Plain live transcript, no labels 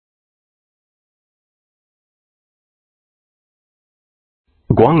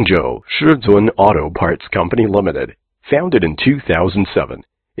Guangzhou SHIZUN Auto Parts Company Limited, founded in 2007,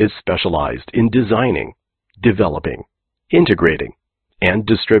 is specialized in designing, developing, integrating, and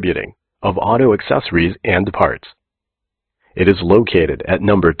distributing of auto accessories and parts. It is located at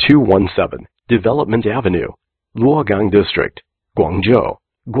number 217 Development Avenue, Luogang District, Guangzhou,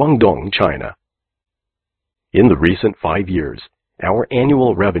 Guangdong, China. In the recent 5 years, our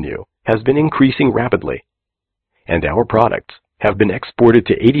annual revenue has been increasing rapidly, and our products have been exported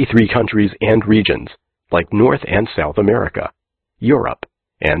to 83 countries and regions like North and South America, Europe,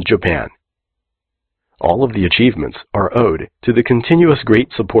 and Japan. All of the achievements are owed to the continuous great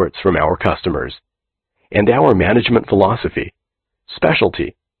supports from our customers and our management philosophy: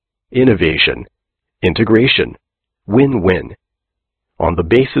 specialty, innovation, integration, win-win. On the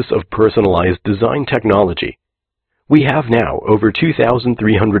basis of personalized design technology, we have now over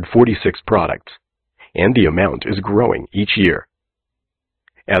 2,346 products, and the amount is growing each year.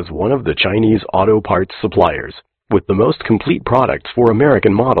 As one of the Chinese auto parts suppliers with the most complete products for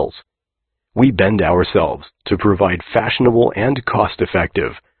American models, we bend ourselves to provide fashionable and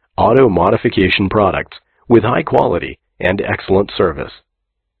cost-effective auto modification products with high quality and excellent service.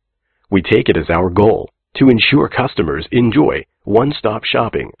 We take it as our goal to ensure customers enjoy one-stop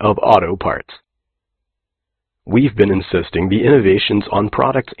shopping of auto parts. We've been insisting the innovations on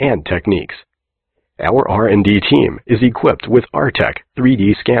products and techniques. Our R&D team is equipped with RTEC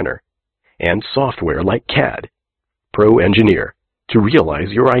 3D scanner and software like CAD, Pro Engineer, to realize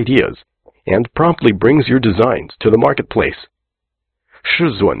your ideas and promptly brings your designs to the marketplace.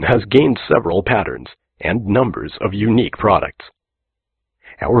 SHIZUN has gained several patterns and numbers of unique products.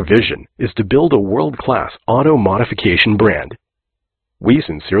 Our vision is to build a world-class auto modification brand. We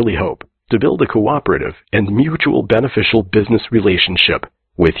sincerely hope to build a cooperative and mutual beneficial business relationship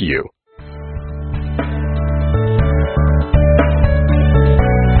with you.